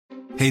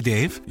Hey,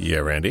 Dave. Yeah,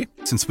 Randy?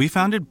 Since we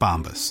founded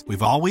Bombas,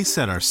 we've always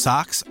said our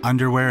socks,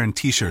 underwear, and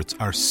T-shirts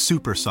are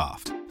super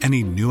soft.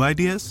 Any new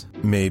ideas?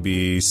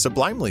 Maybe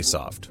sublimely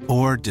soft.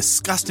 Or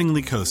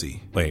disgustingly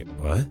cozy. Wait,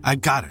 what? I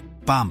got it.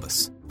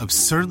 Bombas.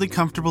 Absurdly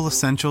comfortable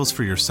essentials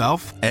for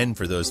yourself And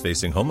for those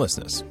facing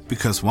homelessness.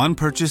 because one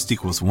purchased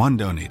equals one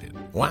donated.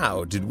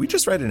 Wow, did we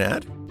just write an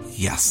ad?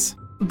 Yes.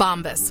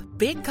 Bombas.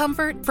 Big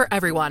comfort for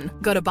everyone.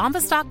 Go to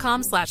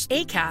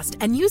bombas.com/ACAST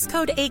and use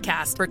code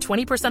ACAST for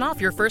 20%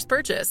 off your first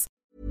purchase.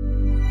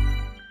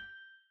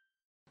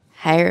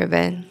 Hi,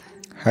 Ruben.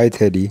 Hi,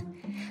 Teddy.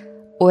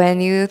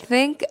 When you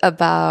think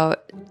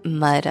about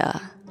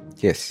murder,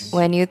 Yes.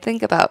 when you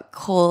think about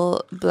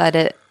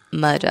cold-blooded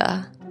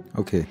murder,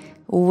 Okay.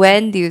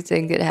 when do you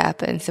think it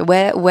happens?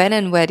 When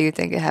and where do you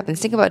think it happens?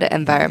 Think about the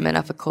environment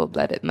of a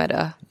cold-blooded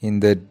murder. In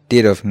the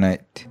dead of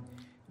night,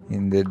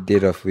 in the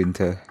dead of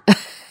winter,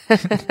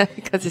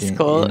 Because it's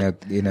cold.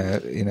 in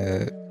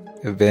a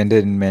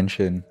abandoned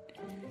mansion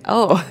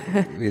Oh.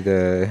 with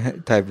a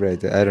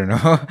typewriter. I don't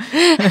know.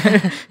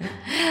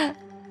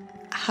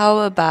 How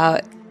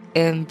about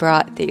in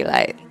broad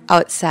daylight,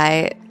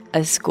 outside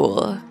a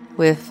school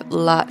with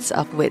lots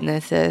of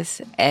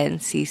witnesses and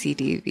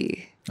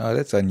CCTV? Oh,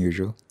 that's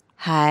unusual.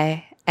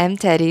 Hi, I'm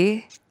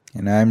Teddy,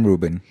 And I'm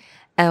Ruben.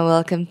 and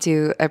welcome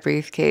to A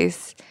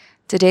Briefcase.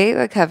 Today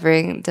we're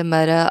covering the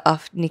murder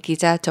of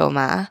Nikita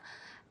Tomar,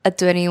 a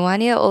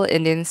 21-year-old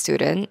Indian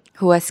student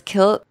who was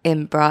killed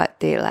in broad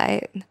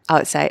daylight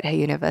outside her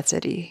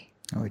university.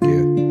 Oh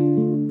dear.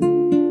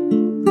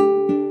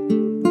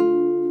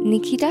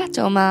 Nikita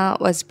Tomar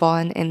was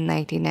born in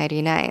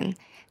 1999.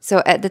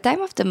 So at the time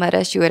of the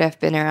murder, she would have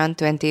been around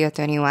 20 or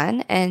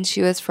 21, and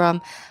she was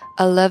from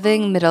a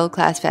loving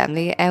middle-class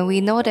family, and we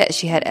know that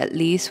she had at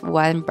least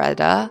one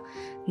brother,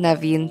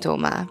 Naveen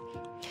Tomar.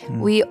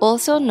 We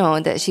also know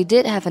that she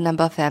did have a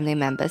number of family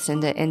members in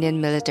the Indian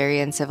military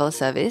and civil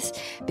service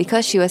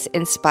because she was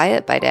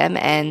inspired by them,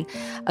 and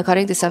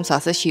according to some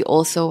sources, she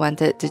also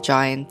wanted to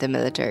join the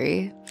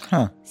military.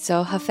 Huh.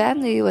 So her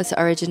family was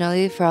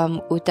originally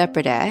from Uttar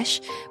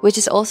Pradesh, which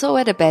is also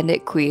where the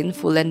bandit queen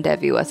Phulan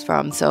Devi was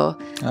from. So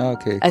Oh,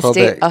 okay. a Call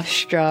state back. of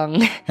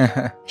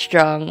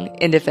strong,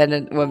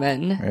 independent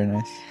women. Very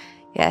nice.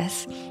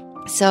 Yes.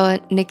 So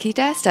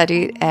Nikita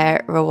studied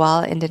at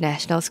Rawal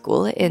International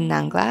School in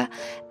Nangla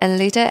and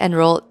later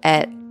enrolled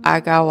at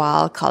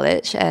Agarwal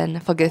College.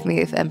 And forgive me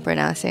if I'm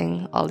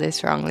pronouncing all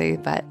this wrongly,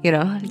 but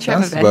try my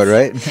Sounds best. about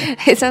right.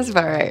 It sounds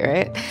about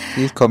right?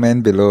 Please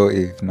comment below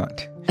if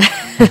not.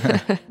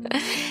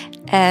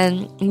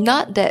 And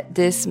not that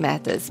this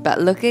matters,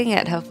 but looking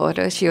at her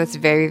photos, she was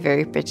very,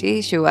 very pretty.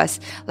 She was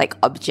like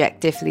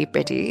objectively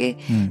pretty.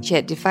 She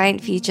had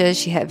defined features.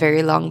 She had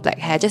very long black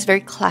hair. Just very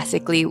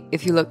classically,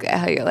 if you look at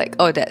her, you're like,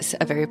 oh, that's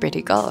a very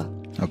pretty girl.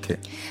 Okay.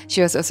 She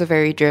was also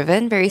very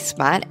driven, very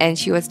smart, and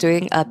she was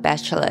doing a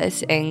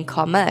bachelor's in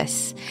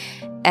commerce.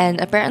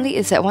 And apparently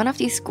it's at one of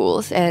these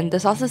schools, and the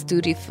sources do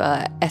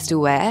differ as to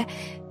where,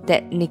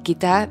 that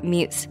Nikita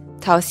meets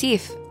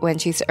Tausif when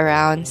she's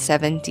around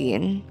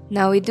 17.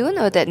 Now, we do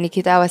know that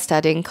Nikita was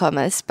studying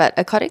commerce, but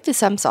according to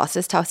some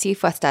sources,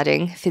 Tausif was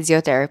studying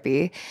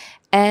physiotherapy.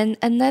 And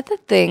another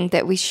thing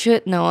that we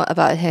should know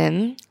about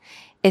him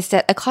is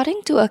that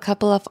according to a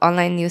couple of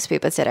online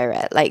newspapers that I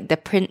read, like the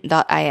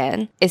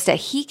print.in, is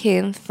that he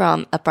came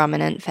from a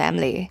prominent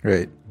family.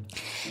 Right.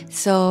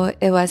 So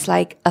it was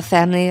like a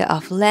family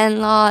of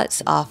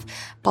landlords, of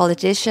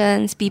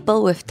politicians,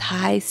 people with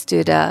ties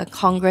to the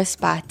Congress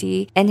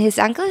party. And his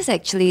uncle is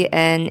actually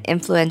an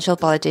influential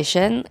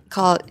politician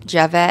called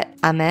Javed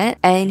Ahmed.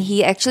 And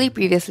he actually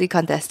previously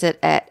contested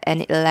at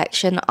an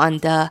election on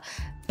the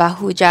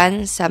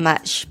Bahujan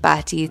Samaj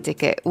Party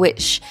ticket,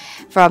 which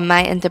from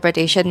my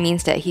interpretation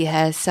means that he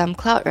has some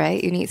clout,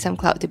 right? You need some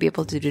clout to be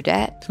able to do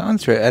that.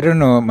 Sounds right. I don't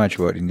know much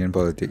about Indian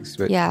politics,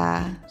 but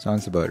Yeah.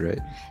 sounds about right.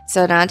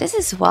 So now this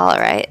is wild,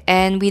 right?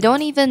 And we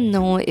don't even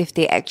know if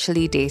they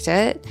actually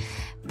dated.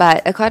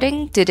 But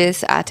according to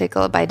this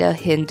article by The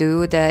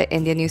Hindu, the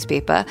Indian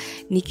newspaper,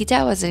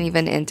 Nikita wasn't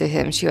even into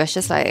him. She was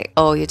just like,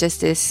 oh, you're just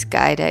this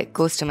guy that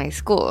goes to my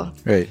school.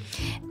 Right.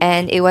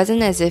 And it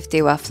wasn't as if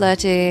they were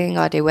flirting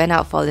or they went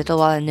out for a little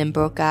while and then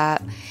broke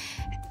up.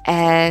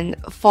 And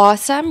for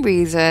some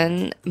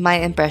reason, my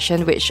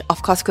impression, which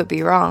of course could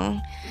be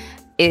wrong,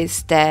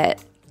 is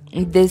that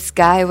this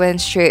guy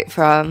went straight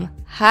from,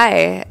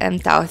 hi, I'm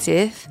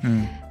Tausif,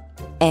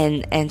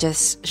 and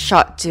just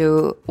shot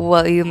to,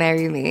 will you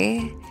marry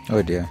me?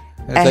 Oh dear.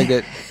 It's like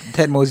that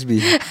Ted Mosby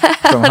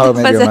from How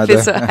I Met Your First Mother.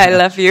 episode, I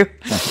love you.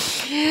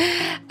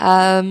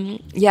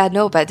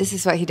 But this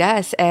is what he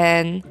does.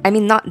 And I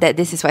mean, not that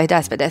this is what he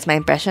does, but that's my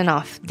impression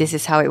of this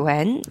is how it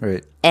went.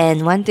 Right.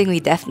 And one thing we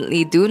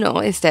definitely do know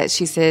is that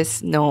she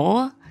says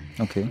no.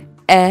 Okay.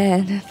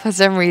 And for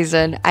some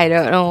reason, I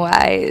don't know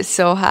why it's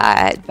so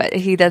hard, but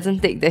he doesn't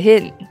take the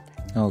hint.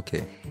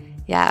 Okay.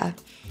 Yeah.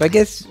 But I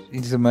guess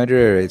he's a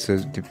murderer, right? So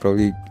they're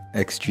probably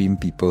extreme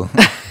people.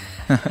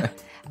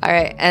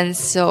 Alright, and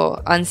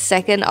so on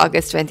 2nd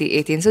August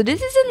 2018, so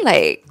this isn't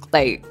like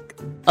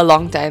a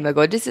long time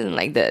ago. This isn't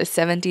like the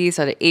 70s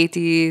or the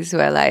 80s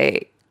where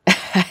like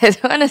I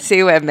don't want to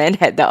say where men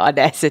had the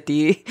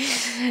audacity.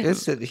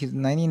 He's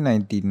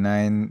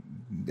 1999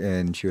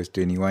 and she was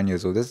 21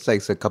 years old. That's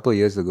like a couple of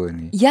years ago.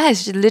 Yeah,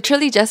 it's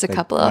literally just a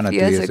couple 1 or of 2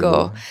 years years ago.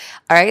 ago.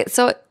 All right,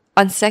 so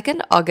on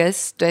 2nd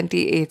August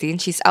 2018,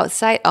 she's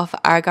outside of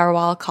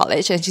Agarwal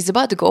College and she's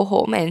about to go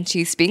home and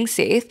she's being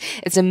safe.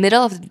 It's the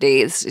middle of the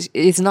day.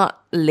 It's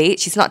not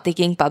late. She's not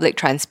taking public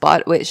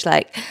transport, which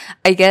I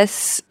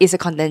guess is a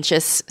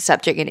contentious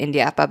subject in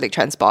India, public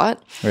transport.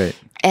 Right.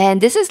 And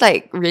this is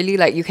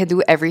really you can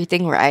do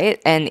everything right.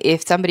 And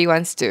if somebody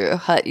wants to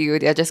hurt you,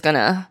 they're just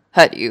gonna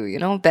hurt you.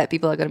 Bad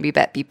people are gonna be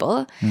bad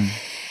people.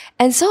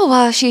 And so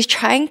while she's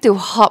trying to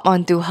hop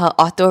onto her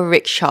auto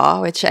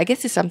rickshaw, which I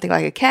guess is something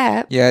like a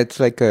cab. Yeah, it's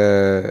like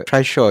a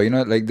trishaw,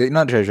 not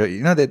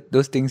trishaw, that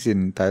those things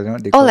in Thailand,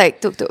 what they call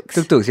Like tuk-tuks.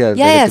 Tuk-tuks, yeah.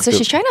 Yeah, tuk-tuk. so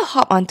she's trying to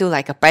hop onto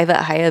like a private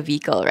hire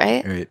vehicle,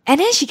 right? Right. And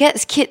then she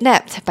gets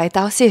kidnapped by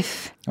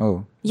Tausif.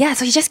 Oh. Yeah,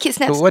 so he just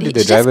kidnaps. So what did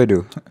the driver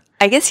do?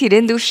 I guess he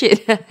didn't do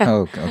shit.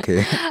 Oh,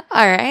 okay.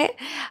 All right.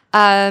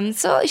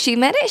 So she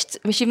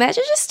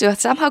manages to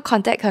somehow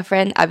contact her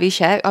friend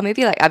Abhishek, or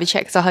maybe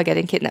Abhishek saw her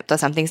getting kidnapped or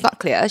something. It's not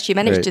clear. She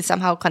managed to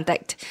somehow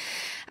contact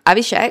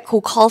Abhishek, who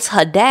calls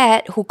her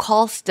dad, who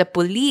calls the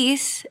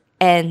police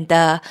and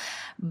the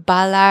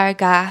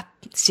Balarga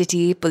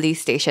City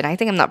Police Station. I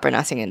think I'm not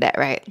pronouncing that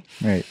right.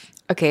 Right.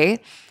 Okay.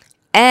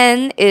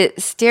 And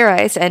it's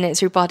theorized and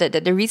it's reported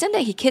that the reason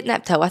that he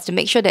kidnapped her was to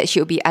make sure that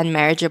she would be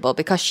unmarriageable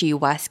because she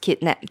was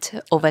kidnapped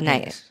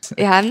overnight. Yes.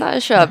 Yeah, I'm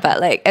not sure,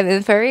 but I'm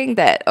inferring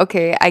that,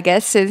 okay, I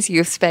guess since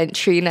you've spent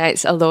 3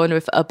 nights alone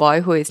with a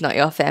boy who is not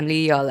your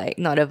family, you're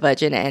not a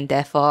virgin and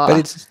therefore... But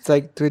it's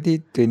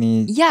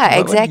 2020... Yeah,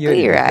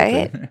 exactly,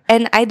 right?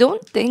 And I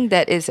don't think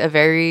that is a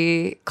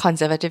very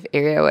conservative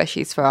area where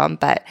she's from,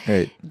 but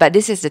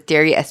this is the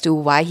theory as to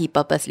why he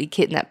purposely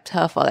kidnapped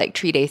her for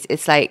 3 days.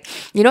 It's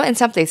in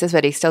some places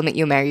where they still make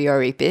you marry your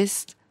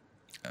rapist.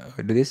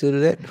 Do they still do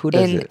that? Who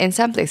does it? In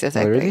some places,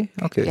 I think. Really?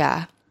 Okay.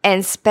 Yeah.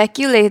 And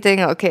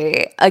speculating,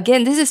 okay,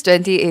 again, this is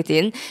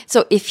 2018.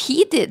 So if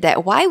he did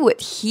that, why would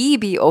he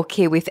be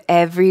okay with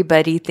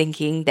everybody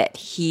thinking that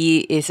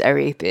he is a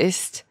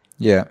rapist?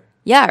 Yeah.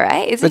 Yeah,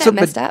 right? Isn't that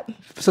messed up?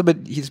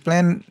 But his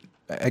plan,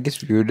 I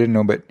guess we wouldn't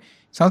know, but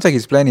sounds like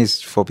his plan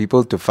is for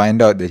people to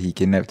find out that he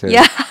kidnapped her.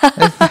 Yeah.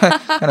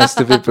 Kind of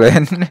stupid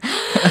plan.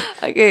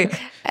 Okay.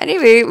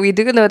 Anyway, we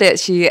do know that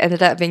she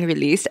ended up being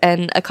released,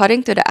 and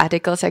according to the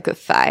articles I could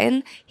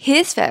find,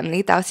 his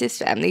family, Tausif's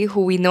family,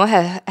 who we know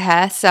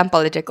has some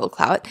political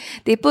clout,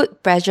 they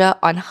put pressure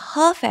on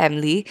her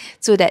family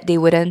so that they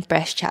wouldn't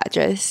press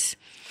charges.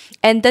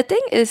 And the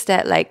thing is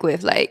that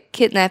with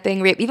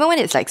kidnapping, rape, even when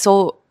it's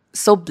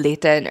so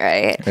blatant,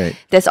 right?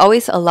 There's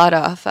always a lot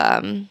of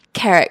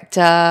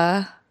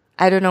character...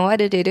 I don't know, what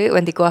did they do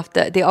when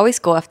they always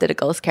go after the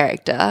girl's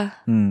character.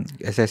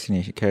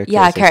 Assassination,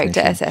 character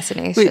character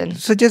assassination. Wait,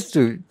 so just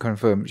to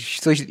confirm,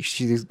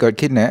 she got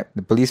kidnapped,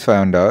 the police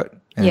found out,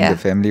 and the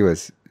family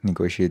was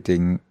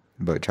negotiating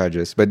about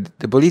charges. But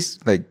the police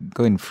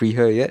go and free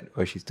her yet?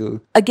 Or she's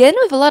still... Again,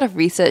 with a lot of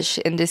research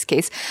in this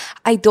case,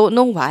 I don't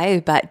know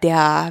why, but they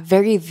are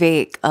very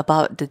vague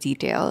about the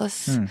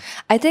details.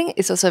 I think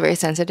it's also very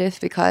sensitive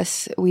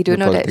because we do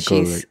know that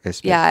she's...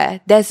 Aspect. Yeah,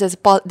 there's a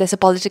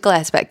political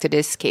aspect to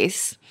this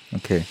case.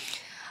 Okay.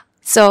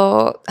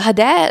 So her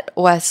dad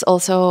was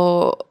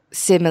also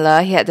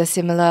similar. He had the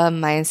similar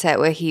mindset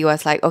where he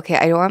was like, okay,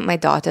 I don't want my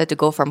daughter to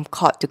go from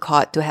court to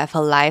court to have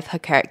her life, her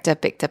character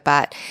picked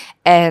apart.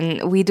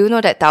 And we do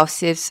know that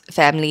Tausif's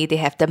family, they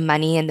have the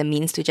money and the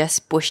means to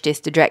just push this,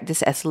 to drag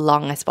this as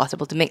long as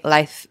possible, to make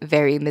life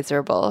very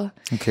miserable.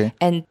 Okay.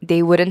 And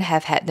they wouldn't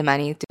have had the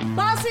money to...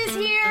 Boss is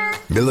here!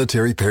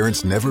 Military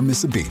parents never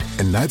miss a beat,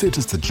 and neither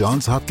does the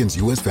Johns Hopkins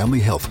U.S.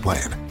 Family Health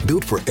Plan.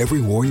 Built for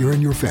every warrior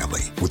in your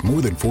family. With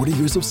more than 40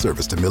 years of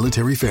service to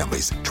military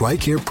families,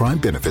 TRICARE Prime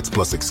benefits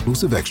plus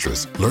exclusive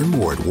extras. Learn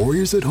more at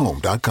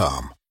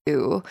warriorsathome.com.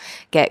 To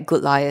get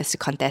good lawyers to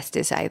contest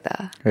this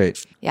either.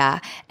 Right. Yeah.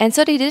 And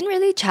so they didn't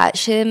really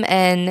charge him,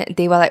 and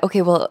they were like,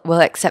 okay,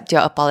 we'll accept your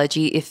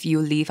apology if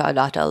you leave our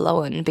daughter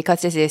alone,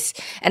 because this is,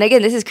 and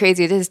again, this is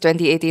crazy, this is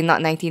 2018,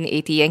 not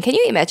 1980. And can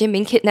you imagine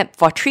being kidnapped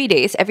for 3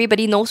 days?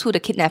 Everybody knows who the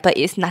kidnapper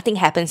is. Nothing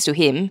happens to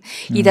him.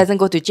 He doesn't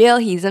go to jail.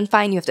 He isn't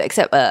fined. You have to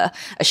accept a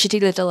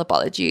shitty little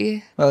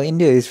apology. Well,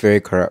 India is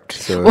very corrupt,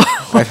 so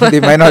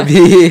they might not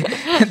be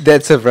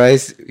that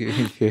surprised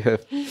if you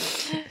have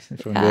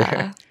from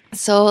there.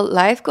 So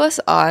life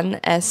goes on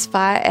as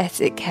far as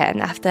it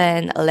can after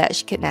an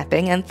alleged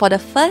kidnapping, and for the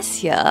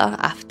first year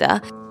after,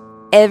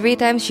 every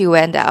time she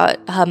went out,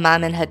 her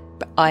mom and her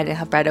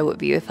brother would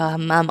be with her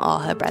mom or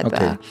her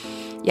brother. Okay.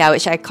 Yeah,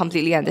 which I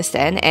completely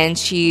understand. And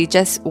she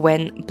just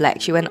went black.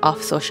 She went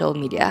off social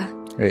media.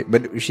 Right,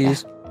 but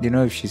she's, do you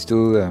know if she's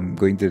still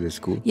going to the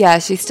school? Yeah,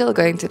 she's still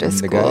going to the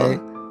school. The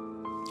guy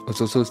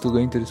also still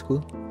going to the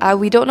school?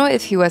 We don't know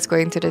if he was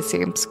going to the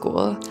same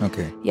school.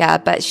 Okay. Yeah,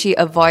 but she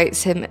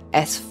avoids him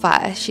as far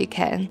as she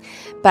can.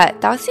 But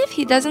Tausif,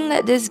 he doesn't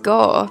let this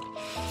go.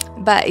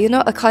 But,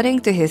 according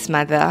to his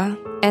mother,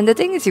 And the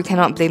thing is, you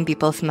cannot blame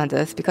people's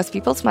mothers because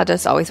people's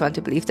mothers always want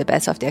to believe the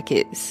best of their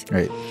kids.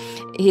 Right.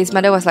 His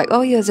mother was like,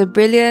 oh, he was a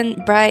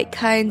brilliant, bright,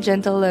 kind,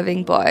 gentle,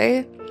 loving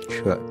boy.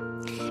 Sure.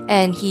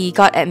 And he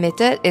got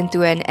admitted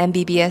into an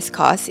MBBS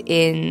course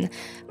in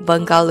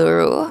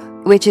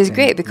Bengaluru, which is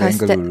great because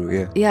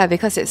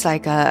because it's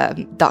like a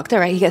doctor,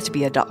 right? He gets to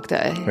be a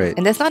doctor. Right.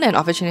 And that's not an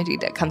opportunity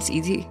that comes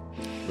easy.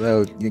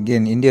 Well,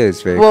 again, India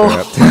is very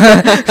corrupt.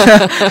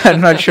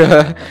 I'm not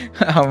sure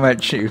how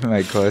much it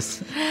might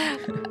cost.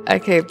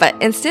 Okay,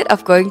 but instead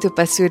of going to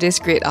pursue this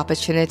great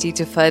opportunity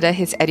to further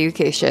his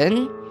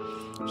education,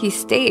 he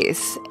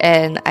stays.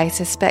 And I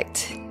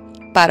suspect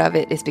part of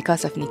it is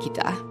because of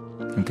Nikita.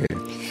 Okay.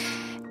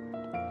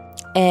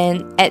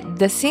 And at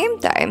the same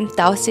time,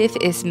 Tausif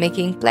is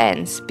making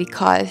plans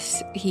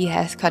because he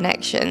has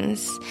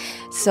connections.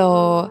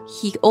 So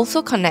he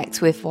also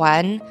connects with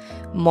one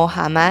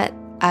Muhammad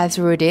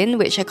Azruddin,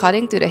 which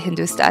according to the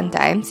Hindustan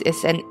Times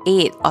is an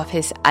aide of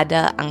his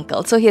other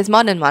uncle. So he has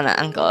more than one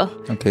uncle.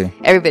 Okay.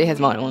 Everybody has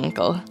more than one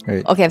uncle.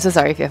 Right. Okay, I'm so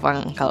sorry if you have one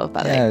uncle.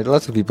 But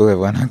lots of people have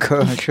one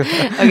uncle, I'm sure.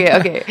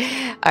 Okay.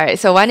 Alright,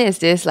 so one is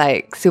this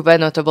like super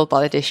notable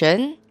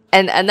politician.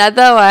 And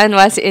another one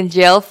was in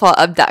jail for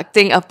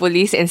abducting a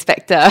police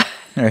inspector.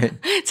 Right.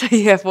 So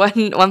you have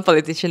one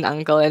politician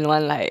uncle and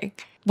one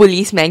like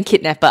policeman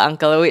kidnapper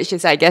uncle, which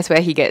is I guess where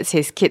he gets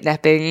his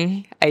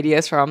kidnapping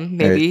ideas from,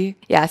 maybe. Right.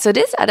 Yeah, so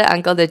this other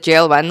uncle, the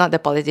jail one, not the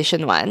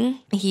politician one,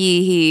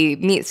 he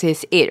meets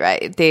his aide,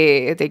 right?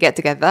 They get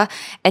together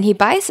and he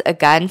buys a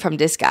gun from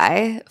this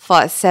guy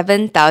for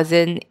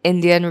 7,000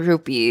 Indian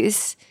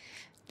rupees.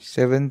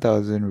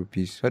 7,000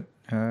 rupees. What?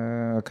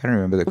 I can't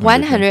remember the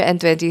conversion.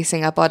 120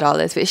 Singapore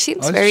dollars, which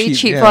seems very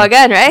cheap yeah. for a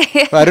gun,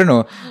 right? Well, I don't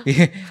know.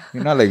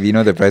 You're not like we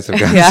know the price of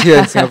guns here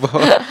in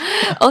Singapore.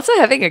 Also,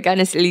 having a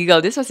gun is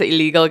illegal. This was an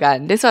illegal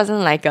gun. This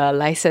wasn't like a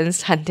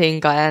licensed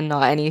hunting gun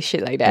or any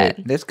shit like that.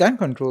 Right. There's gun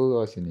control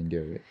laws in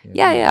India, right?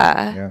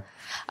 Yeah.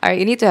 Alright,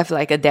 you need to have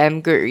like a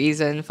damn good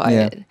reason for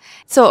it.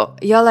 So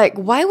you're like,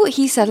 why would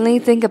he suddenly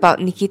think about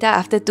Nikita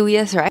after 2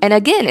 years, right? And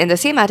again, in the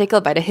same article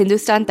by the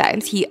Hindustan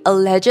Times, he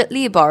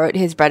allegedly borrowed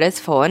his brother's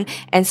phone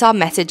and saw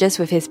messages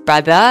with his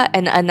brother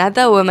and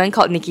another woman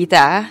called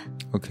Nikita.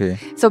 Okay.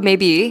 So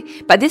maybe,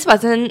 but this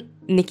wasn't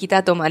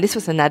Nikita Tomar, this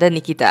was another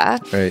Nikita.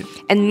 Right.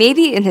 And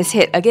maybe in his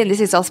head, again,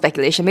 this is all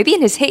speculation, maybe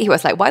in his head he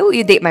was like, why would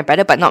you date my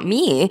brother but not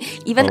me?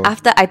 Even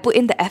after I put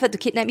in the effort to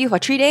kidnap you for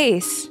 3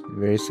 days.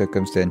 Very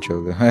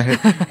circumstantial though.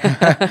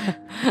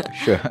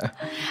 Sure.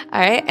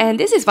 Alright, and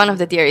this is one of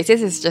the theories.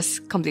 This is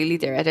just completely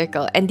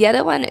theoretical. And the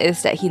other one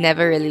is that he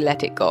never really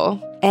let it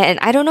go. And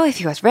I don't know if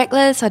he was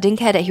reckless or didn't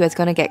care that he was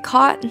going to get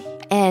caught.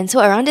 And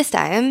so around this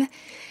time,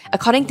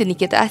 according to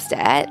Nikita's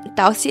dad,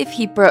 Tausif,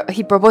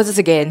 he proposes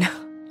again.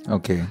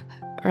 Okay.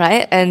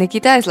 Right? And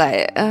Nikita is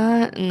like,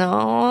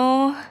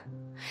 no.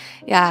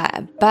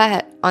 Yeah,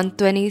 but on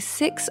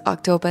 26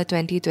 October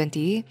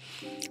 2020,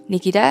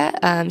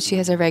 Nikita, she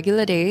has a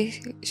regular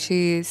day.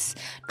 She's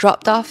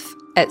dropped off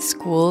at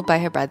school by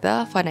her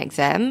brother for an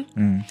exam.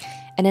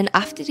 And then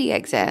after the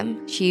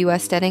exam, she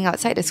was standing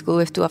outside the school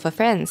with two of her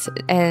friends.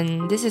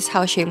 And this is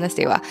how shameless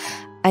they were.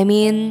 I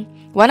mean,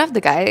 one of the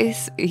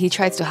guys, he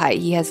tries to hide.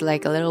 He has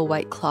like a little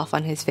white cloth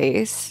on his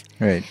face.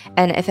 Right.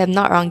 And if I'm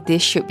not wrong,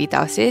 this should be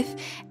Tausif.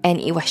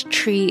 And it was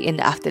 3 in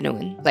the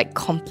afternoon, like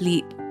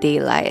complete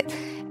daylight.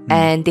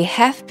 And they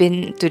have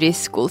been to this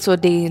school, so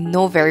they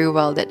know very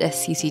well that there's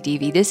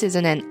CCTV. This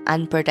isn't an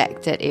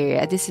unprotected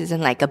area. This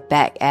isn't like a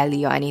back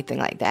alley or anything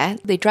like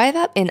that. They drive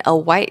up in a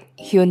white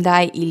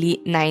Hyundai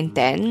Elite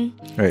 910.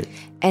 Right.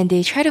 And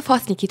they try to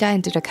force Nikita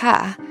into the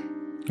car.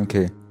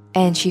 Okay.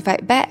 And she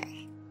fight back.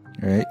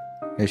 Right.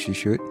 As she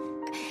should.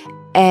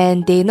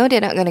 And they know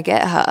they're not going to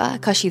get her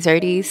because she's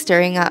already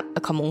stirring up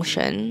a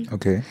commotion.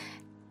 Okay.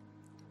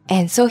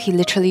 And so he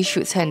literally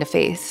shoots her in the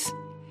face.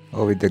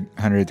 Oh, with the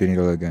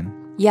 $120 gun.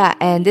 Yeah,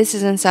 and this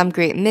isn't some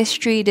great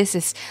mystery. This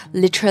is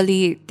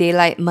literally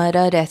daylight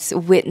murder. There's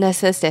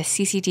witnesses, there's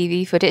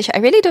CCTV footage. I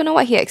really don't know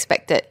what he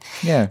expected.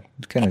 Yeah,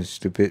 it's kind of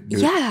stupid.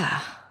 Dude.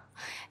 Yeah.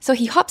 So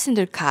he hops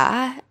into the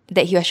car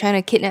that he was trying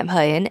to kidnap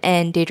her in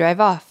and they drive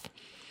off.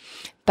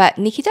 But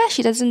Nikita,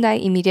 she doesn't die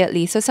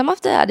immediately. So some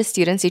of the other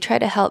students, they try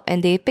to help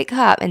and they pick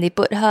her up and they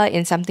put her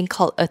in something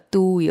called a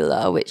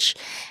two-wheeler, which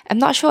I'm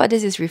not sure what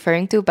this is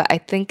referring to, but I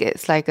think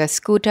it's like a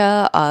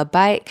scooter or a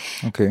bike.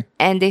 Okay.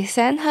 And they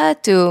send her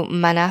to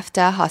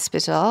Manafta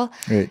Hospital.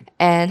 Right.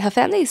 And her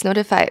family is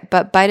notified.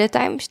 But by the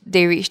time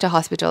they reach the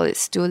hospital,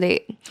 it's too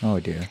late.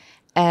 Oh dear.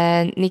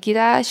 And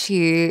Nikita,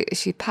 she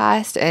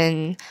passed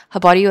and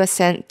her body was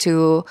sent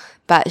to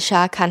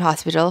Badshah Khan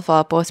Hospital for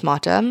a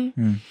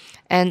post-mortem.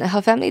 And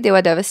her family, they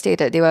were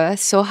devastated. They were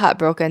so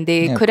heartbroken.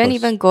 They couldn't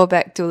even go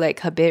back to like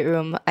her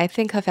bedroom. I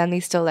think her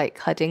family's still like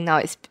hurting now.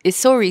 It's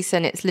so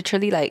recent. It's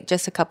literally like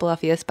just a couple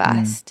of years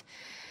past.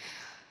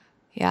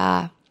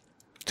 Yeah.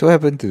 So what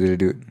happened to the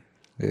dude?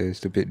 The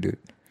stupid dude.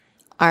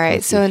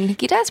 Alright, so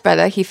Nikita's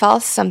brother, he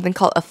files something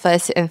called a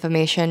first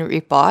information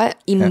report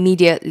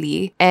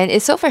immediately. And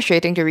it's so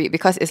frustrating to read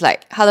because it's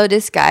like, hello,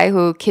 this guy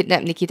who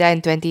kidnapped Nikita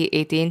in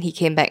 2018, he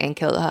came back and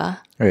killed her.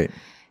 Right.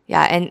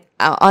 Yeah, and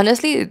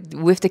honestly,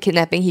 with the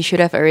kidnapping, he should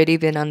have already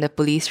been on the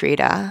police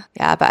radar.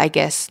 Yeah, but I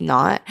guess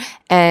not.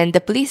 And the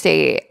police,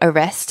 they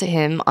arrest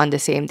him on the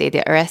same day.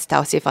 They arrest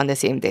Tausif on the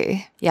same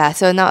day. Yeah,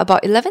 so now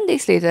about 11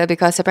 days later,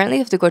 because apparently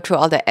you have to go through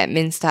all the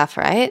admin stuff,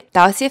 right?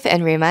 Tausif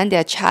and Rehman,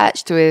 they're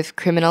charged with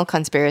criminal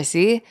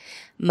conspiracy,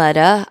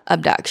 murder,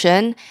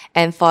 abduction,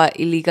 and for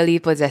illegally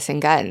possessing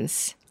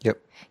guns.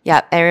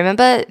 Yeah, and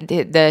remember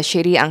the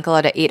shady uncle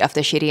or the aide of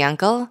the shady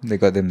uncle? They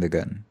got them the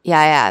gun.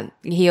 Yeah.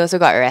 He also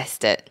got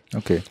arrested.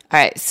 Okay.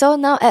 Alright, so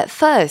now at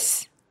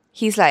first,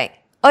 he's like,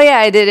 oh yeah,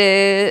 I did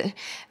it.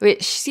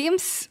 Which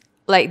seems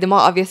like the more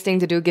obvious thing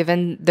to do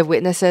given the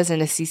witnesses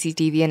and the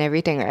CCTV and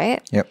everything,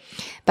 right? Yep.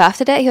 But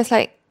after that, he was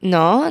like,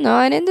 no,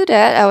 I didn't do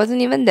that. I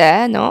wasn't even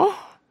there, no.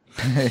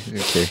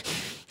 Okay.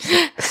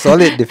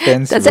 Solid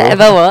defense. Does it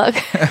ever work?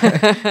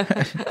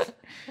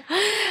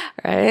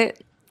 Right?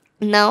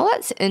 Now,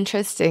 what's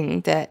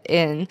interesting that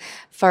in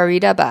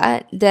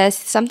Faridabad, there's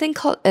something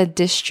called a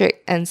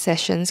district and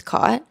sessions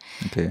court.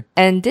 Okay.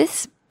 And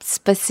this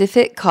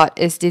specific court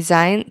is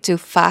designed to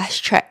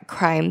fast-track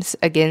crimes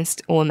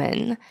against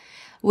women,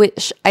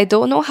 which I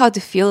don't know how to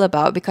feel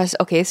about because,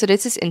 okay, so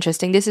this is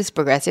interesting. This is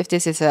progressive.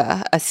 This is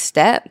a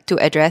step to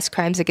address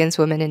crimes against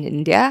women in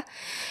India.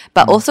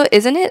 But also,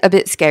 isn't it a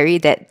bit scary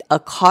that a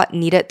court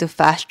needed to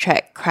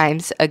fast-track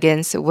crimes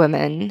against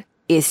women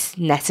is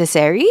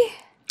necessary?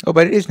 Oh,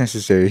 but it is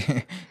necessary.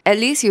 At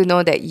least you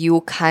know that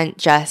you can't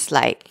just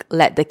like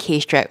let the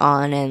case drag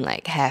on and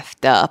like have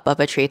the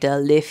perpetrator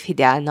live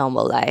their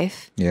normal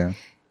life. Yeah.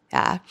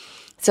 Yeah.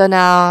 So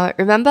now,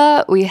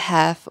 remember, we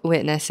have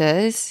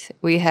witnesses,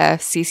 we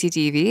have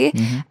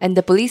CCTV, and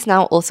the police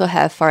now also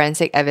have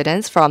forensic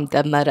evidence from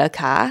the murder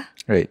car.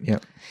 Right, yeah.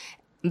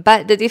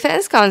 But the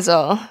defense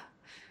counsel,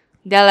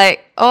 they're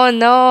like, oh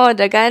no,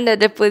 the gun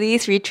that the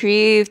police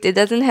retrieved, it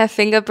doesn't have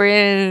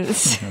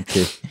fingerprints.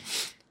 Okay.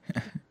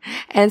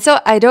 And so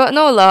I don't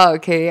know law,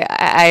 okay?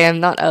 I am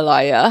not a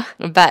lawyer,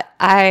 but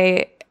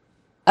I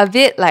a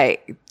bit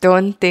like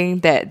don't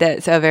think that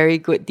that's a very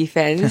good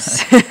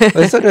defense.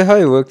 But sort of how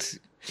it works,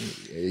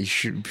 it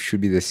should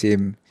be the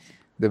same.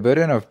 The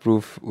burden of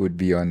proof would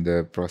be on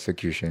the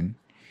prosecution,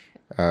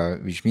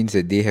 which means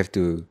that they have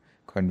to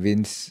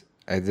convince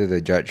either the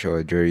judge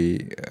or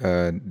jury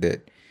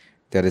that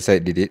the other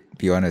side did it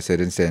beyond a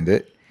certain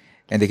standard.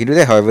 And they can do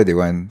that however they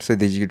want. So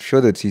they should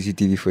show the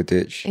CCTV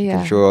footage, they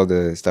can show all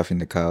the stuff in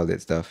the car, all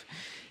that stuff.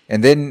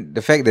 And then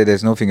the fact that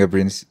there's no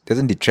fingerprints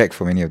doesn't detract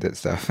from any of that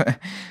stuff. So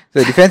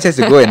the defense has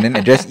to go and then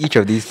address each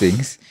of these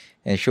things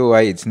and show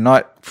why it's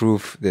not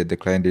proof that the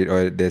client did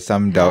or there's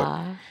some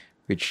doubt,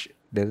 which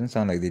doesn't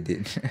sound like they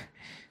did.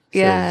 So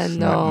it's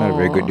not a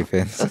very good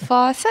defense.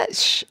 For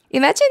such,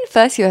 imagine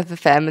first you have a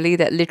family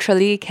that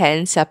literally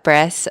can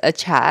suppress a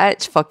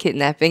charge for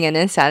kidnapping, and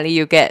then suddenly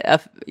you get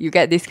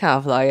this kind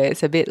of lawyer.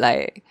 It's a bit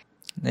like.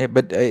 Yeah,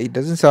 but it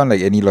doesn't sound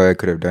like any lawyer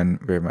could have done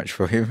very much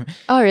for him.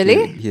 Oh,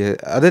 really? Yeah,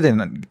 other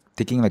than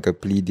taking like a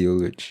plea deal,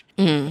 which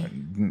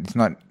it's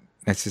not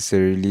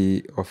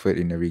necessarily offered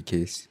in every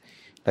case.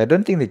 I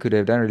don't think they could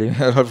have done really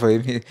a lot for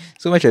him.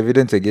 So much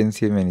evidence against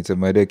him, and it's a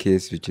murder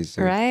case, which is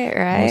a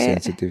more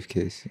sensitive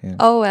case. Yeah.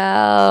 Oh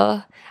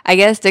well, I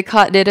guess the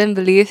court didn't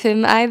believe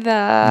him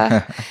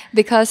either.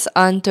 Because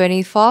on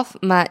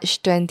 24th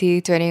March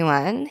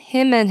 2021,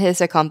 him and his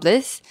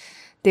accomplice,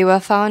 they were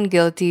found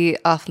guilty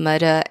of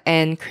murder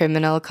and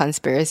criminal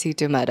conspiracy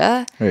to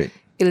murder. Right.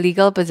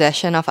 Illegal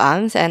possession of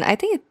arms, and I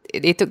think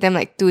it took them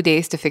like 2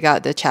 days to figure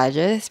out the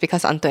charges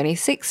because on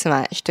 26th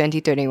March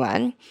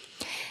 2021,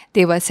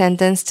 they were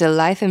sentenced to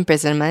life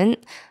imprisonment,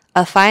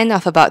 a fine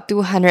of about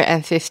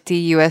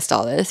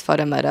 $250 for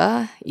the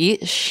murder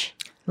each.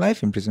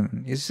 Life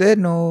imprisonment.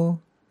 There's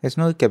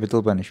no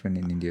capital punishment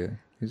in India.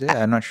 Is there?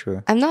 I'm not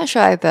sure. I'm not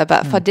sure either,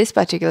 but for this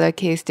particular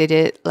case, they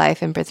did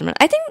life imprisonment.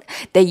 I think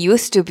there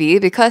used to be,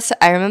 because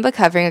I remember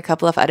covering a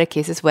couple of other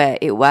cases where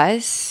it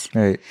was.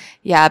 Right.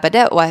 Yeah, but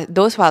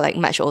those were like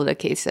much older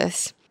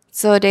cases.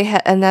 So they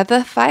had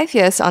another 5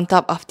 years on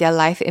top of their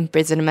life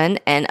imprisonment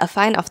and a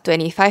fine of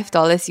 $25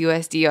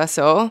 USD or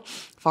so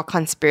for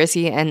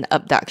conspiracy and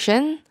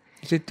abduction.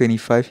 Is it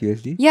 25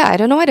 USD? Yeah, I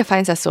don't know why the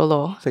fines are so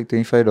low. It's like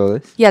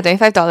 $25? Yeah,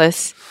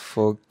 $25.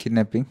 For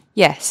kidnapping?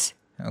 Yes.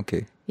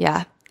 Okay.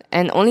 Yeah.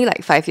 And only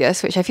like 5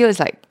 years, which I feel is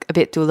like a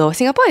bit too low.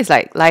 Singapore is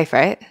like life,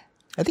 right?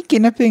 I think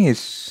kidnapping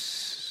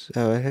is...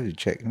 I have to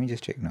check. Let me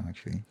just check now,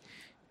 actually.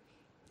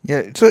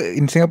 Yeah, so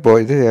in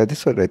Singapore, this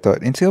is what I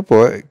thought. In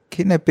Singapore,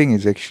 kidnapping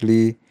is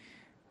actually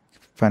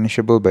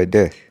punishable by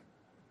death.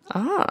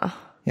 Ah.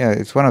 Yeah,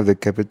 it's one of the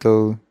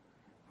capital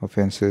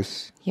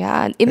offences.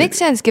 Yeah, it makes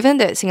sense given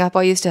that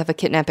Singapore used to have a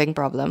kidnapping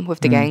problem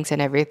with the gangs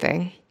and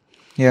everything.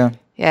 Yeah.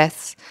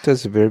 Yes. So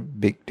it's a very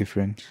big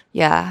difference.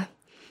 Yeah.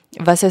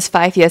 Versus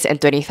 5 years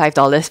and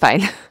 $25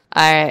 fine.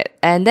 Alright,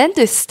 and then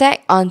to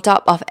stack on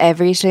top of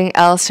everything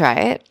else,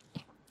 right?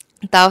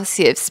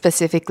 Tausif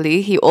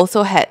specifically, he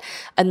also had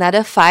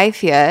another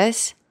 5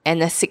 years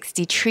and a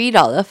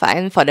 $63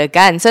 fine for the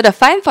gun. So the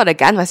fine for the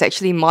gun was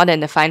actually more than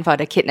the fine for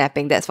the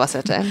kidnapping, that's for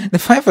certain. The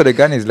fine for the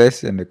gun is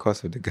less than the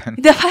cost of the gun.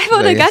 The fine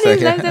for the gun So,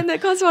 is less than the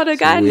cost for the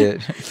gun.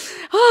 Weird.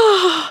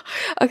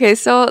 Okay,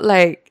 so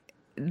like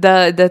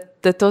the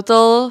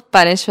total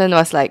punishment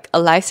was like a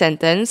life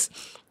sentence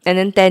and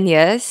then 10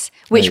 years,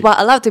 which Right.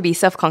 were allowed to be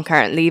served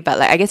concurrently, but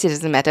like I guess it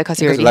doesn't matter because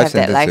you Because already life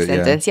have that life sentence,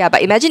 yeah. sentence. Yeah,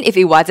 but imagine if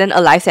it wasn't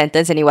a life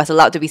sentence and it was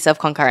allowed to be served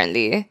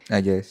concurrently.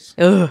 I guess.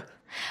 Ugh.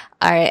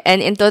 Alright,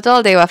 and in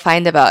total they were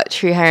fined about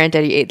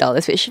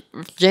 $338, which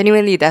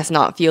genuinely does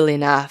not feel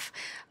enough.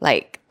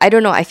 Like, I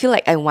don't know, I feel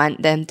like I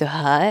want them to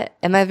hurt.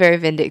 Am I a very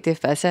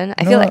vindictive person?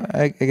 I feel like,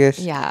 I guess.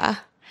 yeah.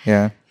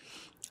 Yeah.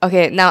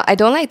 Okay, now I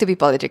don't like to be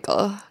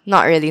political.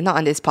 Not really, not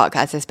on this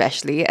podcast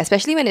especially.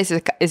 Especially when it's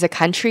a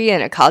country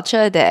and a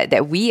culture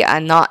that we are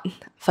not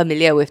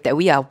familiar with, that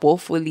we are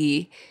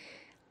woefully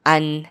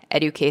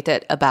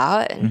uneducated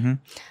about.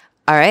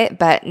 All right,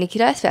 but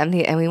Nikita's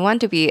family, and we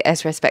want to be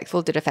as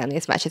respectful to the family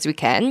as much as we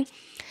can.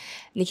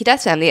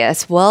 Nikita's family,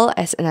 as well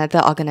as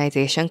another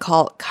organization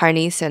called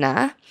Karni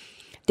Sena,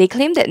 they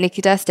claim that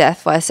Nikita's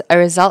death was a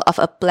result of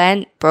a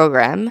planned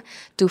program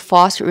to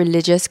force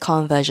religious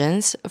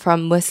conversions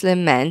from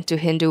Muslim men to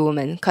Hindu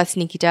women, because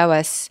Nikita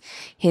was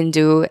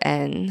Hindu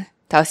and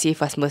Tausif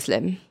was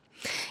Muslim.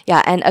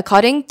 Yeah, and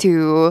according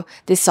to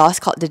this source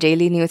called the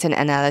Daily News and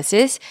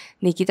Analysis,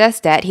 Nikita's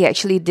dad, he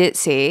actually did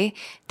say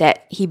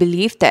that he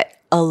believed that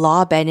a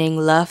law banning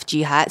love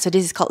jihad, so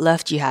this is called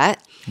love jihad,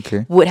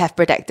 Okay. would have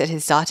protected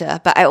his daughter.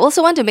 But I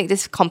also want to make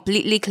this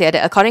completely clear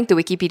that according to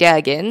Wikipedia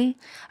again,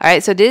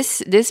 alright, so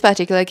this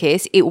particular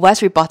case, it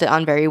was reported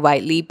on very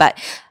widely, but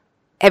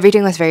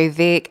everything was very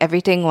vague,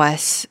 everything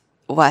was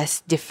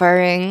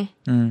differing.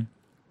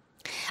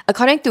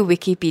 According to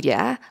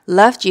Wikipedia,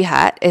 love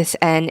jihad is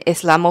an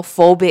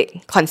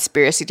Islamophobic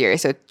conspiracy theory,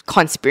 so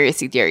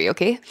conspiracy theory,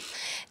 okay,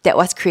 that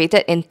was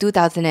created in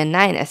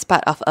 2009 as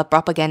part of a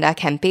propaganda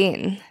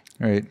campaign.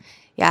 Right.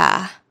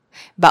 Yeah.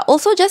 But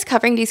also just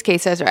covering these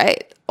cases,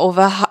 right,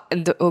 over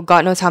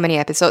God knows how many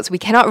episodes, we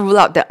cannot rule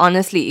out that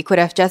honestly it could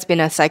have just been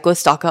a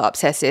psycho-stalker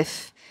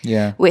obsessive,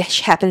 Yeah.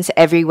 which happens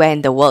everywhere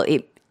in the world.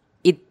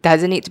 It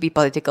doesn't need to be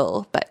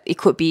political, but it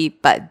could be,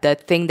 but the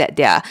thing that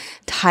they are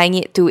tying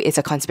it to is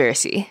a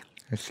conspiracy.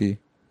 I see.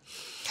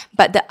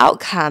 But the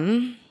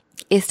outcome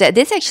is that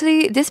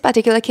this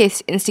particular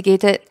case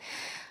instigated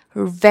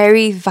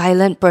very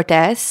violent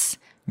protests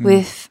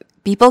with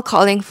people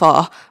calling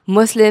for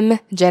Muslim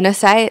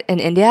genocide in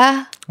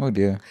India, Oh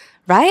dear.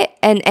 right?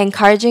 And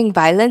encouraging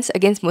violence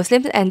against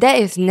Muslims, and that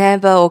is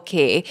never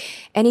okay.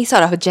 Any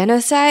sort of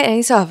genocide,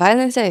 any sort of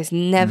violence, that is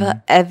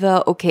never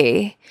ever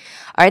okay.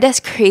 Alright, that's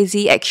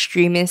crazy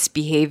extremist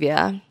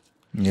behavior.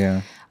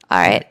 Yeah.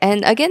 Alright,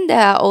 and again, there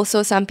are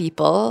also some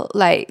people,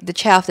 like the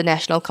chair of the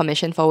National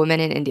Commission for Women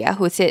in India,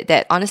 who said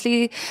that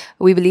honestly,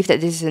 we believe that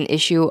this is an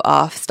issue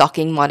of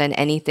stalking more than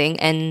anything,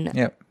 and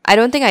Yep. I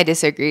don't think I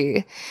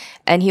disagree.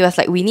 And he was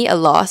like, we need a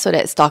law so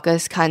that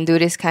stalkers can't do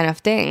this kind of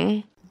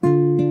thing.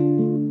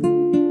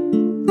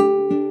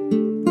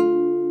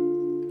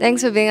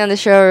 Thanks for being on the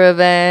show,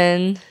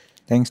 Ruben.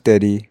 Thanks,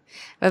 Daddy.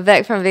 We're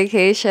back from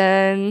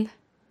vacation.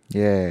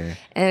 Yeah.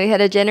 And we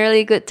had a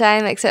generally good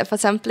time except for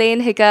some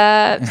plane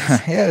hiccups.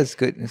 Yeah, it's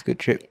good. It's a good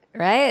trip.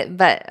 Right?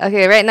 But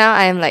okay, right now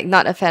I'm like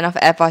not a fan of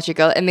Air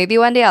Portugal, and maybe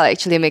one day I'll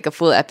actually make a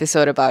full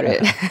episode about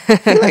it. I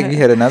feel like we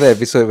had another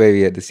episode where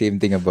we had the same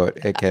thing about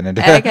Air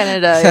Canada. Air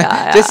Canada,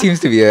 yeah. Just seems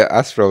to be a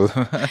us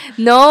problem.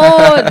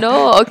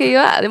 No. Okay,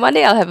 one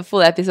day I'll have a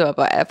full episode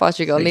about Air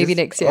Portugal, Like maybe just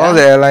next year. All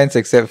the airlines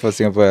except for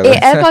Singapore Hey,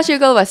 Airlines. Air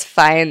Portugal was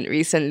fined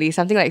recently,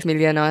 something like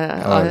million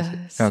or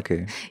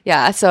Okay.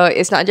 yeah, so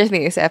it's not just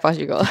me, it's Air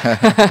Portugal.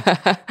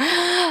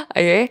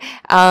 Okay.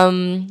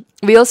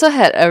 We also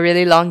had a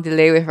really long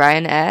delay with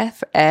Ryanair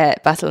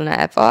at Barcelona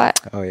Airport.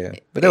 Oh yeah,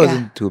 but that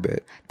wasn't too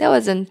bad. That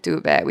wasn't too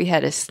bad. We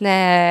had a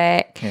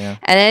snack. Yeah.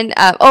 And then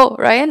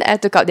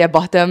Ryanair took out their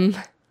bottom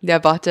They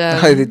took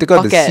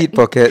out the seat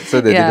pocket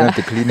so that they Yeah. don't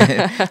have to clean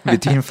it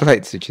between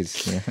flights, which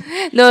is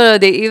No,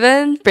 they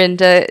even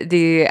printed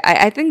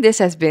I think this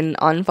has been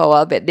on for a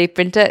while, but they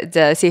printed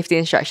the safety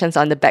instructions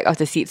on the back of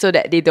the seat so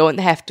that they don't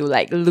have to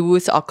like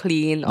lose or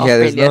clean or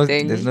print their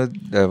thing. there's no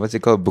what's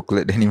it called,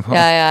 booklet anymore.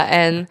 Yeah,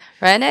 and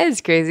Ryanair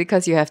is crazy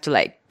because you have to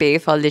like pay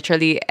for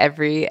literally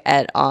every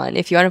add-on.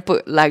 If you want to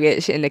put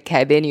luggage in the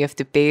cabin, you have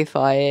to pay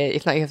for it.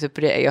 If not, you have to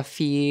put it at your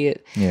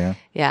feet. Yeah.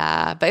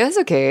 Yeah, but it was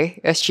okay.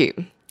 It was cheap.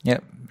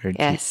 Yep. Very cheap.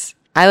 Yes.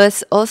 I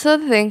was also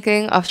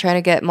thinking of trying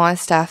to get more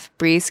stuff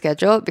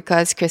pre-scheduled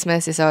because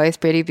Christmas is always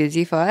pretty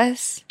busy for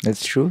us.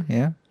 That's true.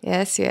 Yeah.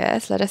 Yes.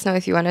 Let us know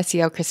if you want to see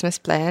our Christmas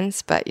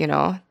plans, but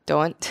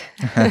don't.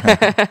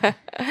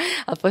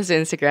 I'll post to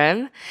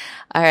Instagram.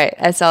 All right.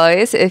 As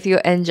always, if you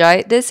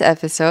enjoyed this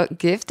episode,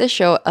 give the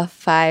show a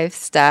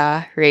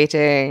 5-star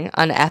rating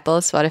on Apple,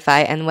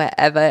 Spotify, and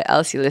wherever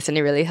else you listen.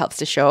 It really helps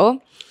the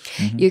show.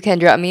 You can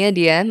drop me a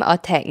DM or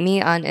tag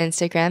me on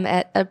Instagram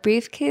at A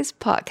Briefcase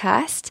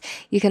Podcast.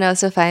 You can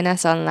also find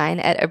us online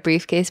at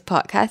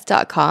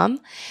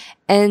abriefcasepodcast.com.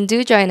 And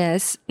do join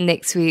us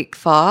next week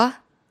for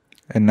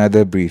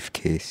Another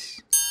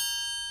briefcase.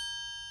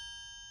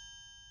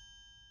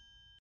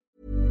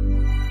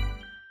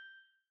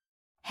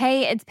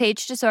 Hey, it's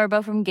Paige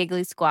DeSorbo from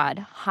Giggly Squad.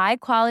 High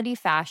quality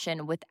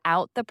fashion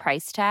without the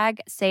price tag.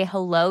 Say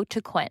hello to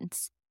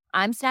Quince.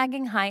 I'm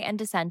snagging high-end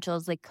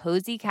essentials like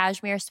cozy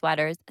cashmere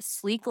sweaters,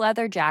 sleek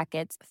leather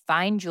jackets,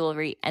 fine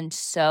jewelry, and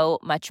so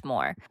much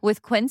more.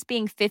 With Quince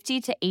being 50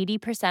 to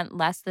 80%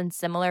 less than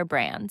similar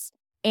brands.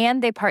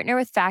 And they partner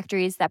with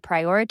factories that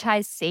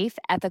prioritize safe,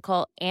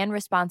 ethical, and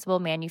responsible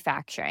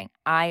manufacturing.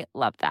 I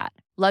love that.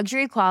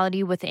 Luxury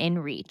quality within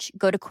reach.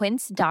 Go to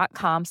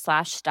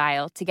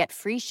quince.com/style to get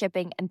free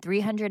shipping and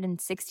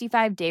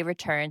 365-day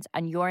returns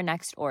on your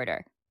next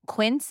order.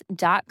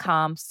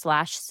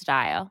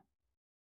 Quince.com/style.